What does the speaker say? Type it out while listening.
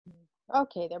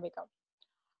Okay, there we go.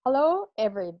 Hello,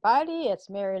 everybody. It's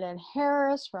Marilyn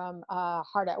Harris from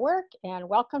Heart at Work, and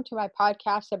welcome to my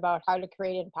podcast about how to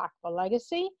create an impactful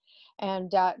legacy.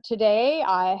 And today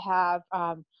I have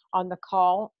on the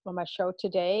call on my show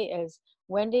today is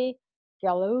Wendy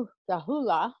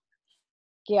Gahula.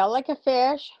 Gail like a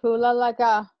fish, hula like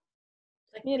a,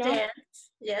 Like you the know,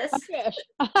 dance, a yes. fish.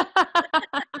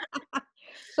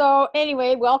 So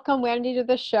anyway, welcome Wendy to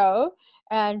the show,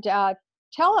 and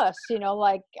tell us,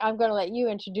 like I'm going to let you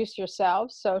introduce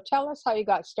yourself. So tell us how you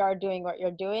got started doing what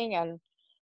you're doing, and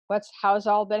how's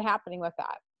all been happening with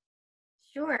that.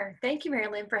 Sure. Thank you,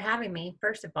 Marilyn, for having me,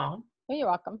 first of all. Well, you're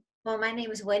welcome. Well, my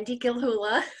name is Wendy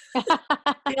Gilhula.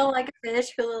 Feel like a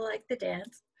fish, hula like the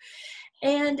dance.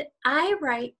 And I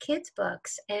write kids'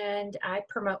 books and I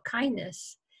promote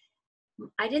kindness.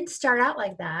 I didn't start out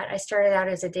like that. I started out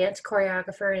as a dance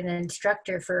choreographer and an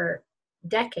instructor for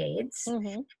decades.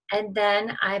 Hmm. And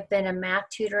then I've been a math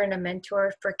tutor and a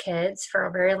mentor for kids for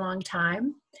a very long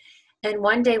time. And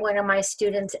one day, one of my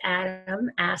students, Adam,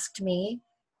 asked me,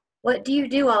 "What do you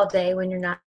do all day when you're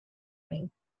not doing?"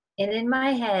 And in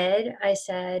my head, I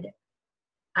said,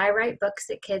 "I write books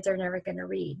that kids are never going to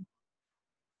read."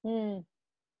 Mm,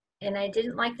 And I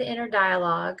didn't like the inner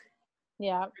dialogue.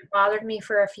 yeah. It bothered me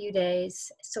for a few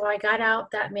days. So I got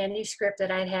out that manuscript that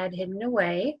I had hidden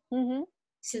away Hmm.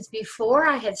 since before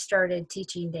I had started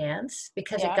teaching dance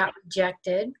because it Yeah. got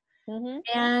rejected. Hmm.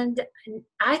 And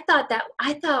I thought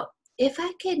if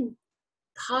I can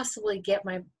possibly get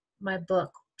my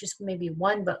book, just maybe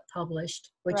one book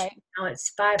published, which Right. now it's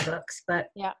 5 books,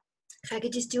 but Yeah. if I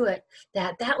could just do it,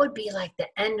 that would be like the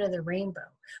end of the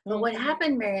rainbow. But what Hmm.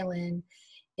 happened, Marilyn,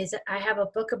 is that I have a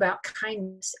book about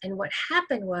kindness. And what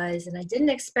happened was, and I didn't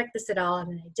expect this at all,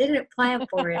 and I didn't plan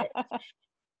for it,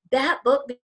 that book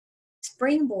became a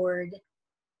springboard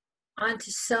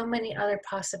onto so many other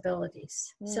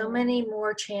possibilities, so Mm. many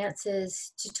more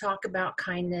chances to talk about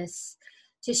kindness,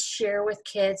 to share with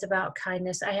kids about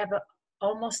kindness. I have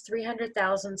almost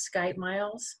 300,000 Skype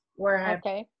miles where I've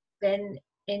Okay. been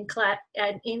in class,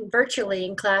 in virtually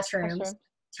in That's classrooms, true.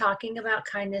 talking about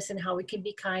kindness and how we can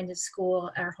be kind at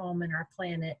school, our home, and our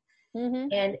planet. Hmm.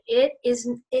 And it is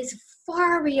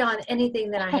far beyond anything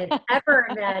that I had ever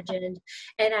imagined.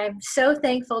 And I'm so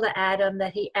thankful to Adam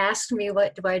that he asked me,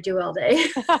 "What do I do all day?"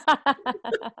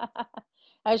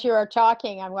 As you were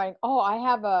talking, I'm going, oh, I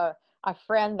have a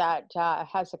friend that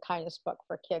has a kindness book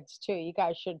for kids too. You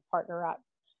guys should partner up.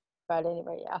 But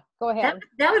anyway, yeah, go That ahead.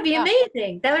 that would be Yeah,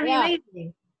 amazing. That would be yeah,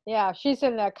 amazing. yeah. She's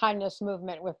in the kindness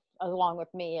movement along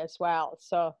with me as well.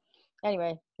 So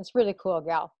anyway, it's really cool,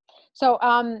 gal. So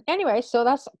anyway, so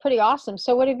that's pretty awesome.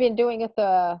 So what have you been doing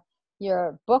with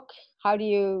your book? How do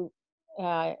you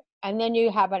uh, and then you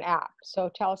have an app. So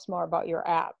tell us more about your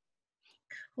app.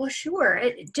 Well, sure.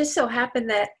 It just so happened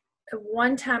that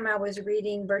one time I was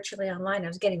reading virtually online. I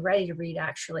was getting ready to read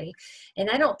actually. And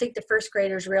I don't think the first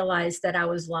graders realized that I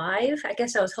was live. I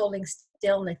guess I was holding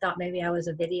still and they thought maybe I was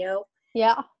a video.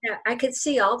 Yeah. Yeah, I could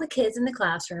see all the kids in the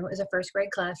classroom. It was a first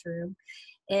grade classroom.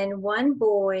 And one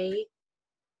boy,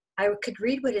 I could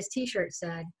read what his t-shirt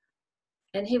said.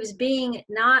 And he was being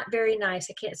not very nice.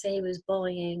 I can't say he was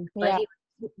bullying, but Yeah. he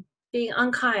was being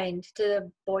unkind to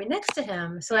the boy next to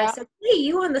him. So I Yeah. said, "Hey,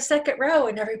 you on the second row?"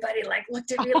 And everybody like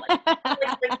looked at me looked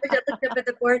up at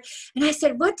the board. And I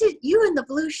said, "What did you in the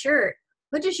blue shirt?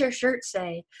 What does your shirt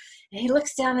say?" And he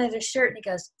looks down at his shirt and he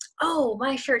goes, "Oh,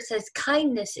 my shirt says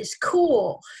kindness is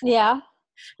cool." Yeah.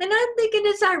 And I'm thinking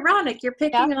it's ironic. You're Yeah.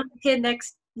 picking on the kid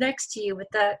next to you with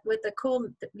the cool,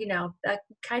 that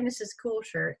kindness is cool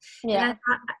shirt. And I Yeah.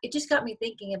 thought it just got me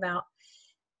thinking about,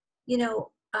 you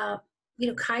know, uh,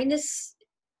 kindness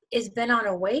has been on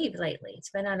a wave lately.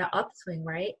 It's been on an upswing,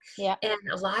 right? Yeah. And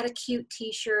a lot of cute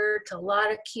T-shirts, a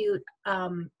lot of cute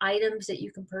items that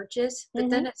you can purchase. But Mhm.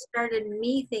 then it started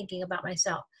me thinking about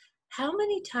myself. How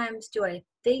many times do I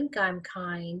think I'm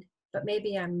kind, but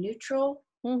maybe I'm neutral?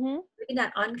 Mhm. Maybe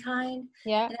not unkind.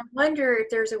 Yeah. And I wonder if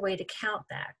there's a way to count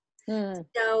that. Mm.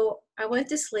 So I went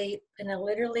to sleep and I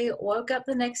literally woke up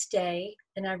the next day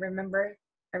and I remember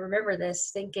this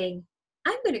thinking,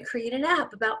 I'm going to create an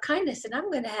app about kindness and I'm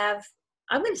going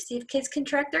to see if kids can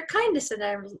track their kindness. And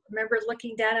I remember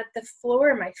looking down at the floor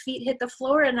and my feet hit the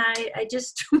floor and I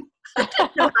just, I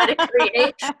didn't know how to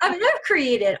create. I mean, I've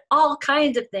created all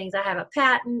kinds of things. I have a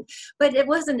patent, but it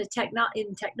wasn't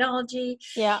in technology.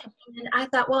 Yeah. And I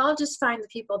thought, well, I'll just find the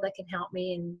people that can help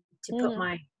me and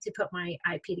Mhm. to put my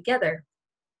IP together.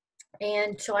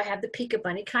 And so I have the Pika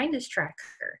Bunny Kindness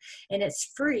Tracker, and it's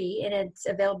free and it's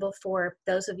available for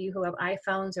those of you who have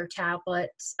iPhones or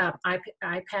tablets,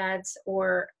 iPads,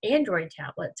 or Android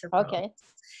tablets or phones. Okay.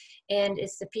 and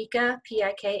it's the Pika,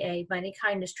 Pika, Bunny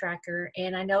Kindness Tracker.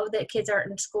 And I know that kids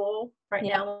aren't in school right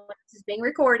Yeah. now when this is being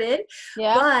recorded,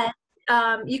 Yeah.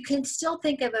 but you can still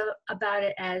think about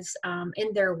it as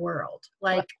in their world.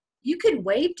 Like you can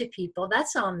wave to people,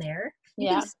 that's on there. You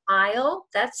Yeah. can smile,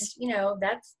 that's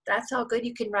that's all good.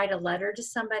 You can write a letter to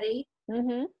somebody,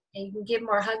 Mm-hmm. and you can give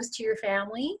more hugs to your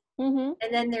family. Mm-hmm.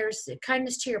 And then there's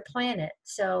kindness to your planet.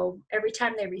 So every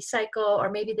time they recycle, or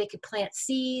maybe they could plant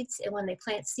seeds, and when they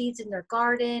plant seeds in their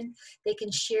garden, they can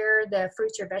share the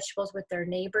fruits or vegetables with their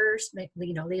neighbors,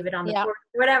 leave it on the Yeah. porch,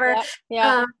 whatever.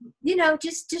 Yeah. Yeah.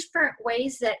 Just different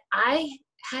ways that I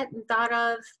hadn't thought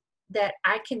of that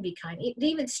I can be kind. It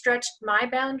even stretched my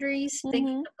boundaries,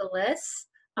 thinking Mm-hmm. of the list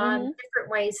on Mm-hmm. different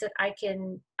ways that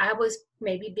I was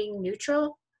maybe being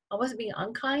neutral. I wasn't being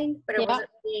unkind, but I Yeah. wasn't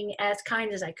being as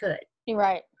kind as I could.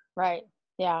 Right. Right.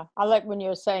 Yeah. I like when you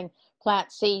were saying plant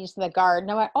seeds in the garden.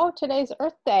 I went, oh, today's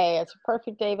Earth Day. It's a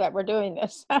perfect day that we're doing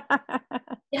this.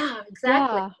 Yeah,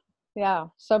 exactly. Yeah. Yeah.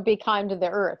 So be kind to the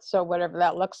earth. So whatever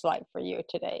that looks like for you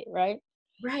today, right?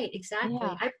 Right, exactly.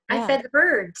 Yeah. I Yeah. fed the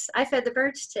birds. I fed the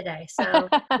birds today. So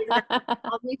you know,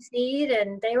 all new seed,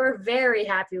 and they were very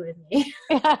happy with me.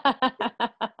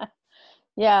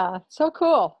 Yeah, so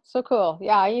cool. So cool.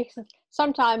 Yeah,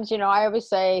 sometimes, I always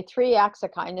say 3 acts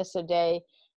of kindness a day,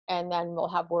 and then we'll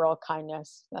have world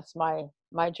kindness. That's my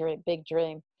dream, big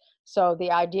dream. So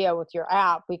the idea with your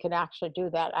app, we can actually do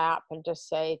that app and just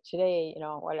say today,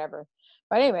 whatever.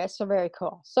 But anyway, it's so very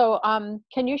cool. So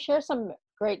can you share some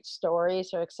great stories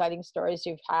or exciting stories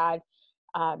you've had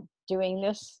doing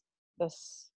this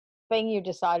thing you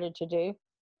decided to do?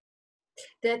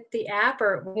 That the app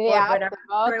or The app, whatever.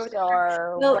 the books,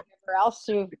 or Well, whatever else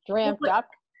you've dreamt what up.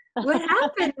 what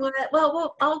happened was,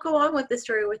 well, I'll go on with the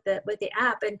story with the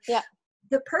app. And Yeah.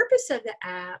 the purpose of the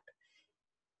app,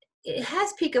 it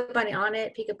has Pika Bunny on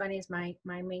it. Pika Bunny is my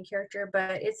main character,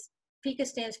 but it's Pika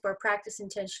stands for practice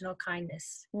intentional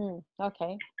kindness.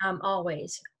 Okay.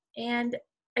 Always. And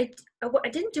I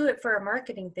didn't do it for a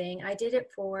marketing thing. I did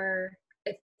it for,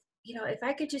 if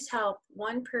I could just help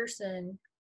one person,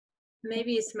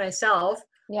 maybe it's myself,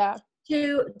 Yeah.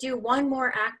 to do one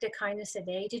more act of kindness a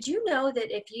day. Did you know that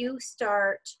if you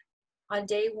start on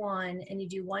day one and you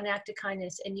do one act of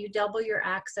kindness and you double your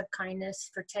acts of kindness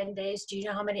for 10 days, do you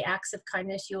know how many acts of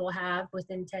kindness you will have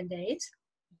within 10 days?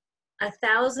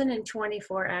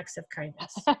 1,024 acts of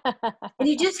kindness. And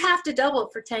you just have to double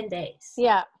it for 10 days.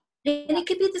 Yeah. And it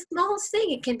could be the smallest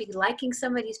thing. It can be liking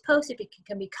somebody's post. It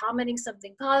can be commenting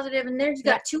something positive. And there's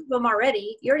got 2 of them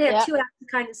already. You already have 2 acts of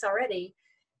kindness already.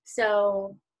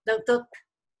 So the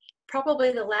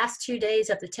probably the last 2 days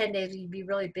of the 10 days, you'd be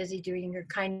really busy doing your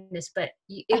kindness, but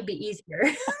it would be easier.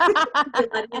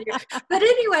 But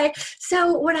anyway,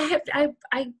 so what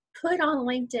I put on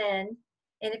LinkedIn,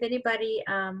 and if anybody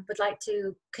would like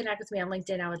to connect with me on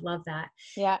LinkedIn, I would love that.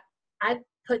 Yeah. I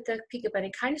put the Pika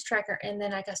Bunny kindness tracker, and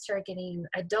then I started getting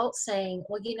adults saying,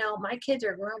 well, my kids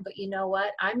are grown, but you know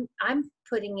what? I'm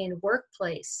putting in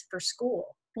workplace for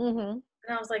school. Mm-hmm.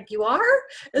 And I was like, you are?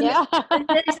 And Yeah.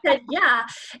 they said, yeah.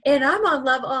 And I'm on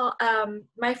level,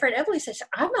 my friend Emily said,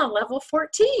 I'm on level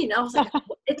 14. I was like,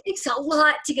 it takes a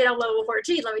lot to get on level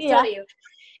 14, let me tell you.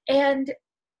 And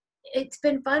it's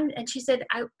been fun. And she said,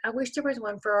 I wish there was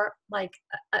one for like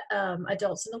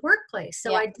adults in the workplace.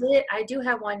 So I do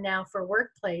have one now for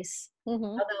workplace,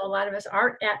 although a lot of us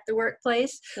aren't at the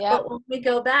workplace. But when we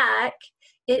go back,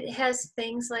 it has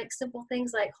simple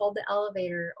things like hold the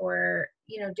elevator, or,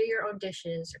 do your own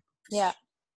dishes, or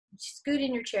scoot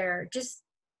in your chair. Just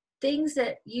things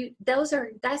that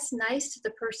that's nice to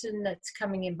the person that's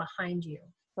coming in behind you.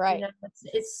 Right.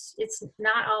 It's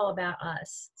not all about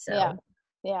us. So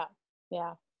Yeah.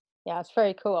 It's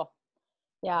very cool.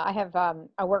 Yeah. I have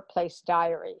a workplace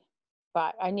diary,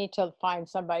 but I need to find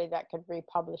somebody that could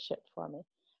republish it for me.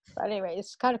 But anyway,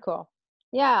 it's kind of cool.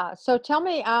 Yeah. So tell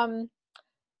me,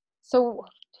 so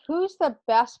who's the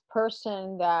best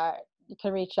person that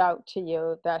can reach out to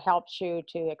you that helps you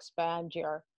to expand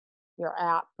your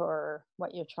app or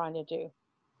what you're trying to do?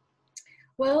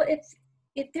 Well,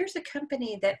 if there's a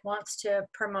company that wants to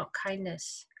promote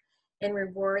kindness and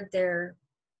reward their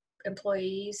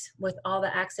employees with all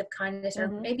the acts of kindness, or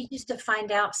maybe just to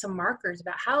find out some markers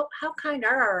about how kind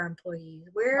are our employees,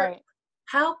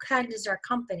 how kind is our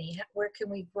company, where can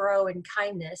we grow in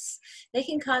kindness, they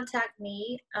can contact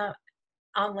me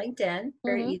on LinkedIn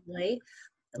very easily,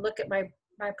 look at my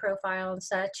profile and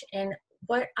such. And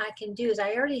what I can do is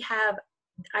I already have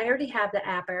the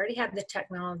app, I already have the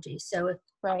technology. So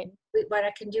what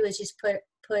I can do is just put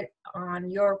on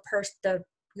the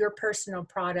your personal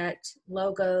product,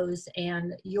 logos,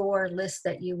 and your list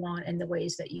that you want and the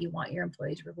ways that you want your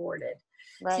employees rewarded.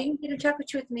 So Right. you can get in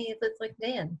touch with me with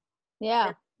LinkedIn.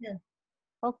 Yeah. Yeah.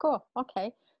 Oh, cool.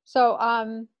 Okay. So,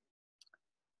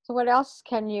 so what else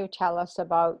can you tell us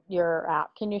about your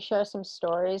app? Can you share some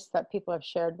stories that people have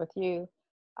shared with you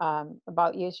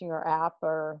about using your app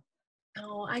or?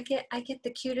 Oh, I get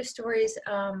the cutest stories.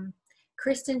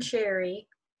 Kristen Sherry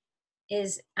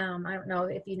is I don't know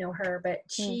if you know her, but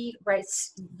Hmm. she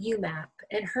writes UMAP,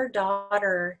 and her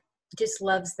daughter just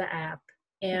loves the app.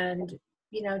 And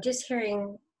just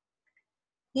hearing,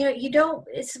 you don't.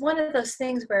 It's one of those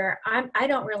things where I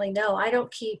don't really know. I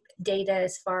don't keep data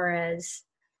as far as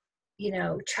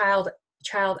child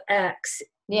X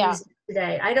Yeah. used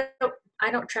today. I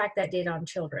don't track that data on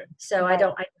children, so I Right.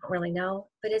 don't really know.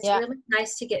 But it's Yeah. really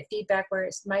nice to get feedback where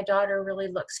it's my daughter really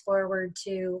looks forward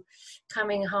to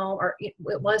coming home, or it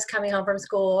was coming home from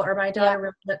school, or my Yeah. daughter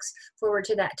really looks forward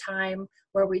to that time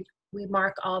where we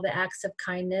mark all the acts of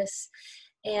kindness.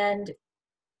 And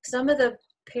some of the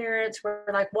parents were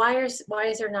like, why is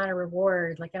there not a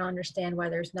reward? Like, I don't understand why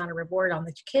there's not a reward on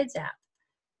the kids app.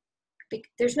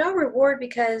 There's no reward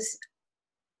because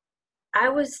I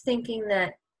was thinking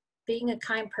that being a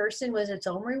kind person was its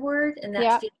own reward, and that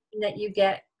Yeah. feeling that you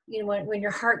get, when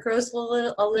your heart grows a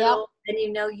Yeah. little, and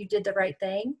you did the right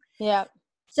thing. Yeah.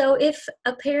 So if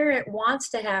a parent wants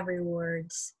to have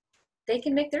rewards, they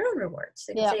can make their own rewards.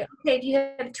 They can Yeah. say, okay, if you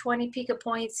have 20 Pika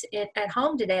points at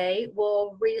home today,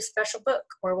 we'll read a special book,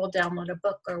 or we'll download a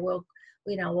book, or we'll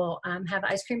have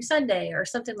ice cream sundae or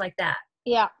something like that.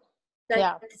 Yeah. But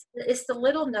Yeah. it's the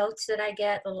little notes that I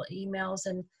get, the little emails,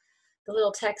 and the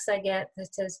little text I get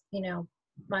that says,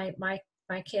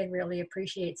 my kid really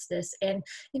appreciates this. And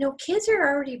kids are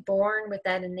already born with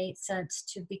that innate sense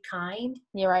to be kind,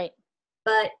 You're right.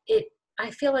 but I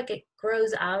feel like it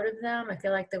grows out of them. I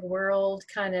feel like the world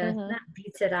kind of Mm-hmm. not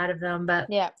beats it out of them, but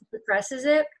Yeah. suppresses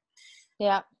it.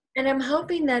 Yeah. And I'm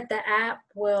hoping that the app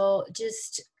will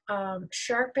just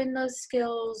sharpen those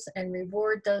skills and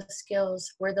reward those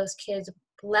skills where those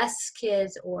less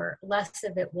kids or less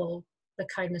of it the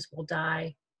kindness will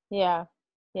Yeah.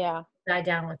 Yeah. die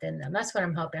down within them. That's what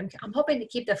I'm hoping. I'm hoping to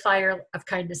keep the fire of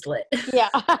kindness lit. Yeah.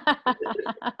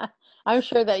 I'm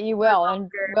sure that you For will and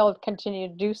longer. will continue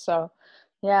to do so.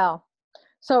 Yeah.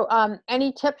 So,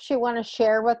 any tips you want to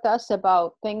share with us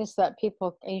about things that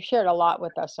people, and you shared a lot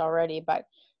with us already, but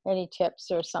any tips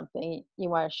or something you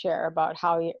want to share about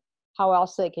how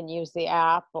else they can use the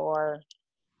app or,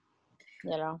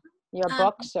 you know, your Um,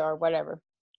 books or whatever.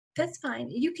 that's fine.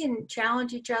 You can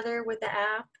challenge each other with the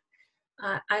app.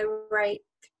 I write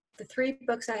the 3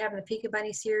 books I have in the Pika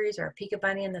Bunny series are Pika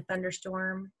Bunny and the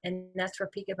Thunderstorm, and that's where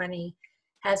Pika Bunny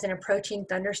has an approaching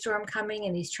thunderstorm coming,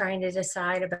 and he's trying to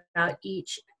decide about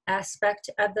each aspect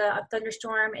of the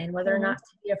thunderstorm and whether or Mm-hmm. not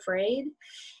to be afraid.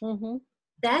 Mm-hmm.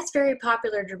 That's very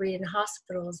popular to read in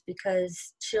hospitals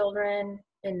because children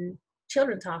in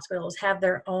children's hospitals have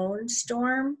their own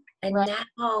storm, and Right.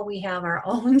 now we have our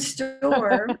own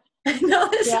storm. I know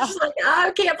this Yeah. is like,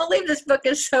 I can't believe this book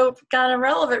is so kind of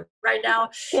relevant right now.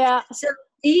 Yeah. So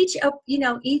each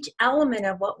element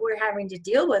of what we're having to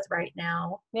deal with right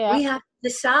now, Yeah. we have to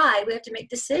decide. We have to make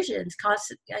decisions,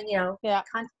 Yeah.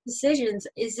 constant decisions.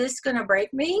 Is this going to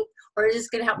break me, or is this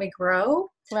going to help me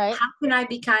grow? Right. How can I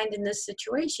be kind in this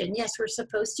situation? Yes, we're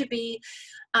supposed to be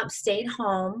stay at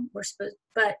home.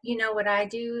 But what I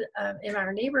do in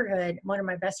our neighborhood, one of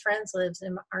my best friends lives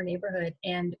in our neighborhood,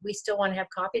 and we still want to have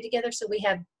coffee together. So we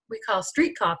call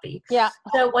street coffee. Yeah.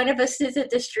 So one of us sits at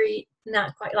the street,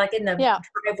 not quite like in the Yeah.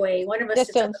 driveway. One of us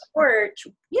sits on the Distance. porch.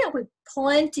 Yeah, with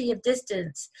plenty of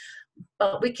distance,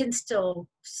 but we can still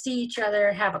see each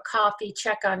other, have a coffee,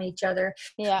 check on each other.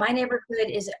 Yeah. My neighborhood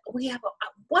we have a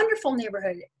wonderful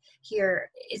neighborhood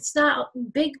here. It's not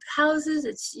big houses,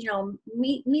 it's,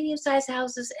 medium-sized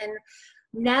houses. And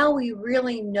now we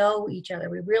really know each other.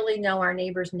 We really know our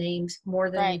neighbors' names more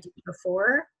than we Right. did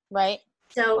before. Right.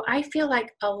 So I feel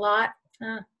like a lot,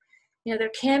 there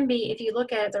can be, if you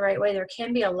look at it the right way, there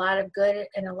can be a lot of good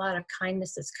and a lot of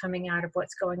kindness that's coming out of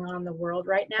what's going on in the world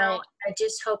right now. Right. I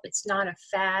just hope it's not a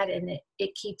fad and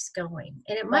it keeps going.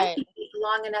 And it might Right. be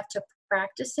long enough to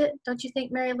practice it. Don't you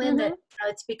think, Mary Lynn, that Mm-hmm.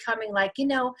 it's becoming like,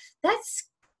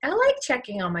 I like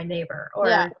checking on my neighbor,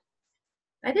 Yeah. or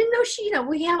I didn't know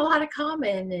we have a lot of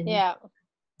common and Yeah.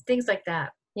 things like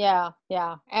that. Yeah,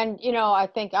 yeah. And I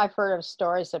think I've heard of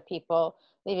stories of people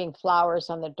leaving flowers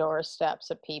on the doorsteps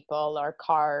of people or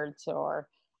cards, or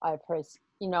I've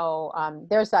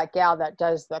there's that gal that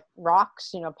does the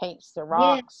rocks, paints the Yeah.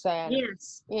 rocks, and,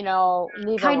 Yes. leave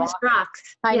a Kindness rock, rocks.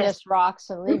 Yes. kindness rocks,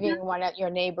 and Mhm. leaving one at your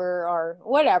neighbor or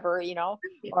whatever, Right.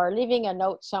 or leaving a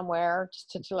note somewhere just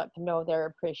to let them know they're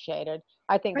appreciated.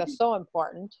 I think that's Right. so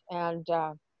important. And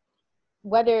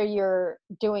whether you're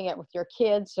doing it with your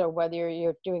kids or whether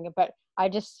you're doing it, but I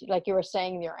just, like you were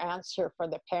saying, your answer for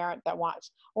the parent that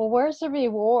wants, well, where's the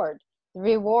reward? The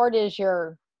reward is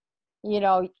yay,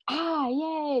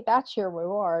 that's your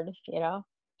reward,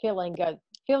 feeling good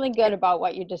Yep. about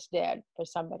what you just did for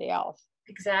somebody else.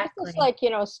 It's just Exactly. like,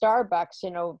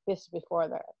 Starbucks, this before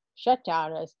the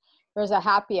shutdown is there's a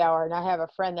happy hour, and I have a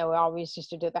friend that we always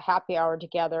used to do the happy hour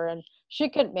together, and she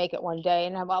couldn't make it one day,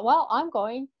 and I'm like, well, I'm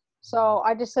going. So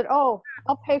I just said, oh,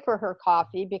 I'll pay for her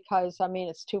coffee because I mean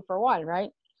it's 2 for 1,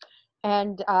 right?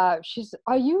 And she's,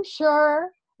 are you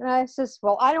sure? And I says,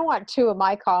 well, I don't want two of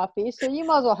my coffee, so you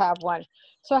might as well have one.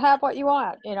 So have what you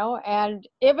want. And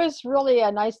it was really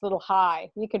a nice little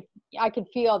high. I could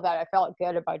feel that I felt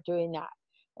good about doing that.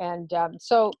 And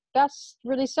so that's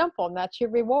really simple, and that's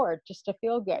your reward, just to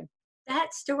feel good.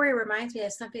 That story reminds me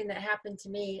of something that happened to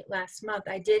me last month.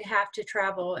 I did have to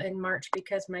travel in March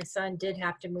because my son did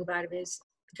have to move out of his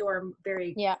dorm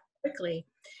very Yeah. quickly.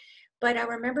 But I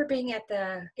remember being at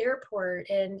the airport,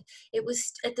 and it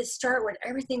was at the start when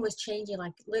everything was changing,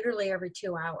 like literally every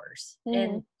 2 hours. Hmm.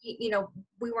 And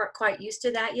we weren't quite used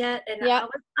to that yet. And Yeah.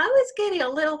 I was getting a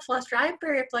little flustered. I'm a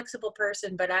very flexible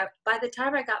person, but by the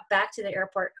time I got back to the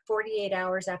airport, 48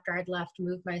 hours after I'd left,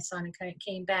 moved my son, and kind of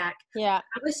came back, Yeah.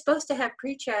 I was supposed to have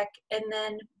pre-check, and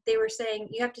then they were saying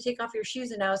you have to take off your shoes,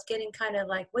 and I was getting kind of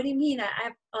like, what do you mean?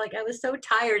 I was so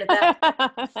tired at that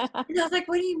point. And I was like,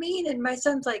 what do you mean? And my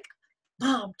son's like,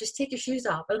 Mom, just take your shoes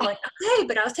off. I'm like, okay,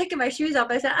 but I was taking my shoes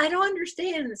off. I said, I don't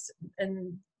understand this.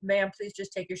 And ma'am, please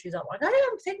just take your shoes off. I'm like, I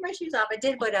am taking my shoes off. I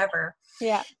did whatever.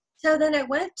 Yeah. So then I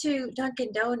went to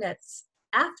Dunkin' Donuts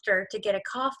after to get a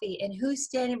coffee, and who's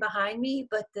standing behind me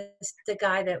but the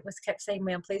guy that was kept saying,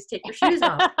 ma'am, please take your shoes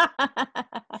off.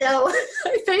 So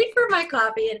I paid for my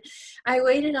coffee, and I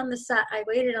waited on the side. I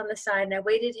waited on the side, and I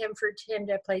waited for him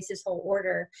to place his whole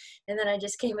order. And then I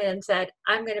just came in and said,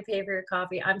 "I'm going to pay for your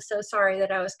coffee. I'm so sorry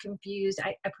that I was confused.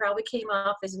 I probably came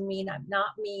off as mean. I'm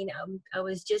not mean. I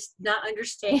was just not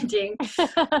understanding, and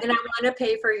I want to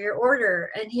pay for your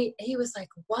order." And he was like,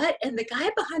 "What?" And the guy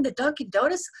behind the Dunkin'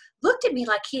 Donuts looked at me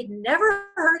like he had never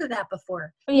heard of that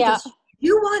before. He Yeah. goes,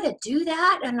 "You want to do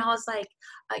that?" And I was like,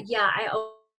 "Yeah, I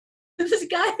owe this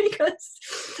guy because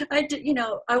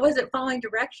I wasn't following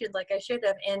directions like I should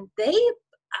have." And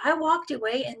I walked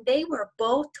away, and they were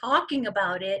both talking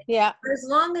about it Yeah. for as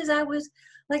long as I was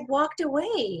like walked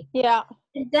away. Yeah.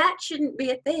 And that shouldn't be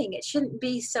a thing. It shouldn't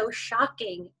be so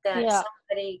shocking that Yeah.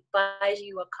 somebody buys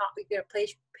you a coffee,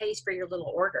 pays for your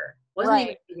little order. Wasn't even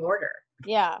Right. the order.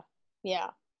 Yeah.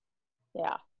 Yeah.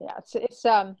 Yeah. Yeah.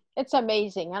 It's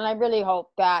amazing. And I really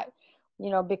hope that,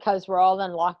 because we're all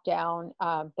in lockdown,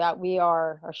 that we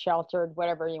are, or sheltered,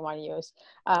 whatever you want to use,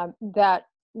 that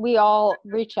we all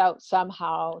reach out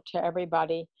somehow to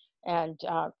everybody, and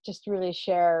just really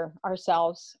share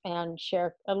ourselves and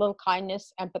share a little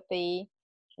kindness, empathy,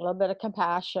 a little bit of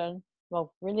compassion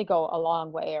will really go a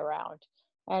long way around.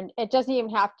 And it doesn't even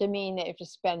have to mean that if you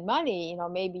spend money,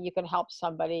 maybe you can help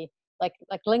somebody, like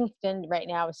LinkedIn right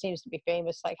now seems to be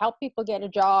famous, like help people get a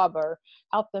job or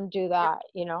help them do that.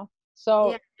 Yeah,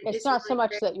 So it's it's not so really much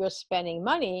great. that you're spending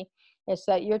money, it's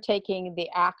that you're taking the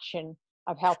action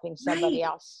of helping somebody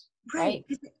Right, else, right?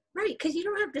 right, right. Because you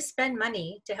don't have to spend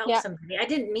money to help Yeah. somebody. I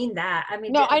didn't mean that. I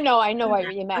mean, No, I know do what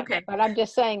that. you meant, Okay. but I'm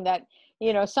just saying that,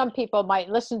 some people might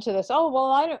listen to this, oh,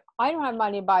 well, I don't have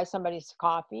money to buy somebody's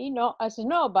coffee. No, I said,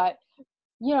 no, but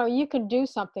you can do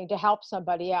something to help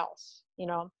somebody else,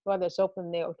 whether it's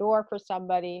open the door for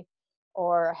somebody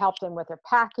or help them with their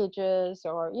packages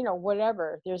or,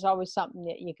 whatever. There's always something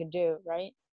that you can do,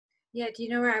 right? Yeah, do you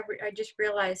know where I just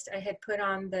realized I had put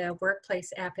on the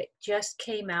workplace app? It just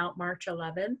came out March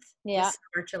 11th, Yeah. this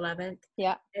March 11th.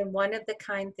 Yeah. And one of the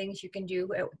kind things you can do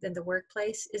in the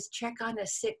workplace is check on a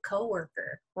sick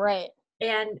coworker. Right.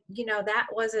 And, that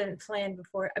wasn't planned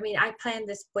before. I mean, I planned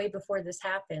this way before this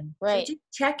happened. So Right. just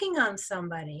checking on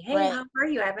somebody. Hey, Right. how are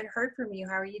you? I haven't heard from you.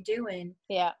 How are you doing?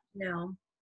 Yeah. You know,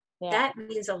 Yeah. that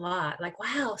means a lot. Like,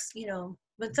 wow,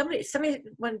 when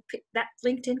when that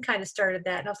LinkedIn kind of started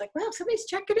that, and I was like, wow, somebody's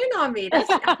checking in on me. I'm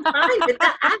fine with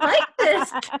that. I like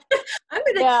this.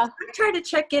 Yeah. I'm trying to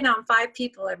check in on 5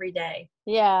 people every day.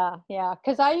 Yeah. Yeah.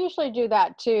 Because I usually do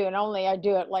that too, and only I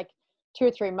do it like 2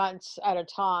 or 3 months at a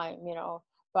time.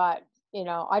 But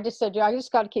I just said, yeah, I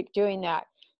just got to keep doing that.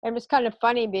 it was kind of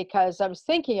funny because I was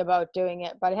thinking about doing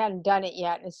it, but I hadn't done it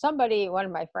yet. And somebody, one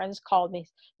of my friends called me,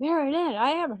 Mary Lynn,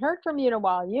 I haven't heard from you in a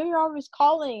while. You're always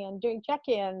calling and doing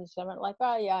check-ins. And I'm like,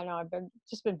 oh yeah, no, I've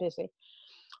just been busy.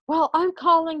 Well, I'm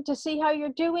calling to see how you're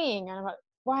doing. And I'm like,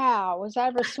 wow, was that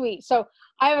ever sweet? So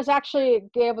I was actually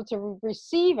able to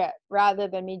receive it rather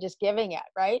than me just giving it,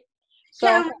 right? So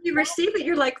Yeah, when you receive it,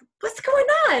 you're like, what's going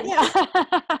on? yeah.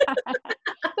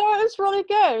 So it was really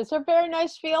good. It's a very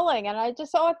nice feeling. And I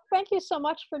just, oh, thank you so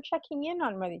much for checking in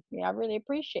on me. I really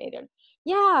appreciate it.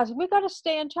 Yeah, we got to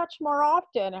stay in touch more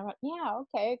often. I went, yeah,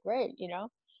 okay, great,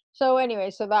 So anyway,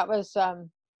 so that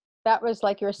was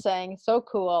like you're saying, so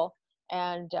cool.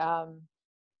 And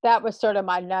that was sort of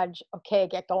my nudge. Okay,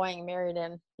 get going,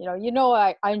 Meriden.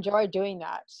 I enjoy doing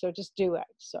that. So just do it.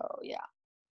 So yeah,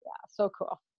 so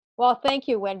cool. Well, thank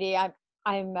you, Wendy.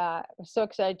 I'm so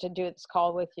excited to do this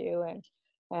call with you,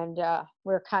 and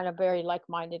we're kind of very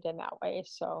like-minded in that way.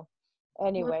 So Well,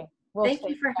 anyway, we'll thank stay.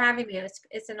 you for having me.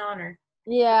 It's an honor.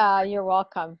 Yeah, you're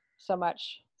welcome. So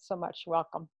much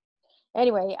welcome.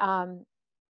 Anyway,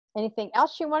 anything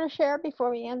else you want to share before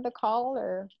we end the call,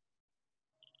 or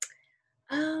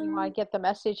you want Um, to get the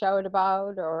message out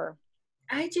about, or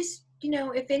I just,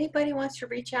 if anybody wants to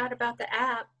reach out about the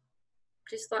app,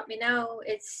 just let me know.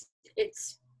 It's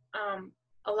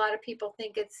a lot of people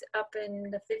think it's up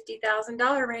in the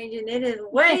 $50,000 range, and it is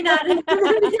way not in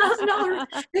the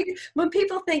 $50,000. When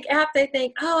people think app, they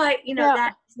think, oh, yeah,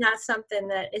 that is not something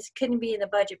that is couldn't be in the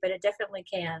budget, but it definitely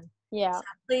can. yeah, So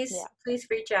yeah. please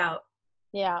reach out.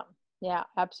 Yeah, yeah,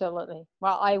 absolutely.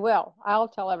 Well, I will. I'll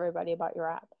tell everybody about your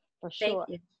app for Thank sure.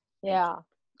 you. Thank Yeah. you.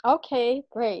 Okay,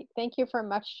 great. Thank you very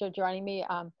much for joining me,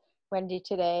 Wendy,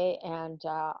 today. And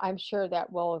I'm sure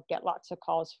that we'll get lots of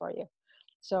calls for you.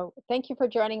 So thank you for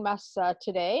joining us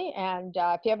today. And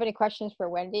if you have any questions for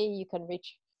Wendy, you can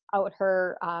reach out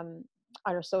her on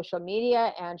her social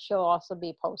media, and she'll also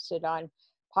be posted on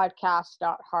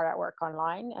podcast.heartatwork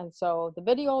online. And so the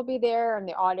video will be there and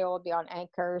the audio will be on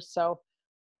Anchor. So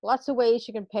lots of ways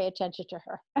you can pay attention to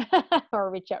her or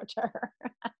reach out to her.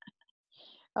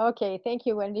 Okay, thank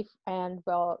you, Wendy, and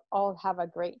we'll all have a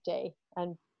great day.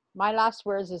 And my last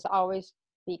words is always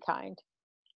be kind.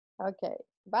 Okay,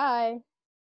 bye.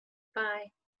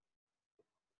 Bye.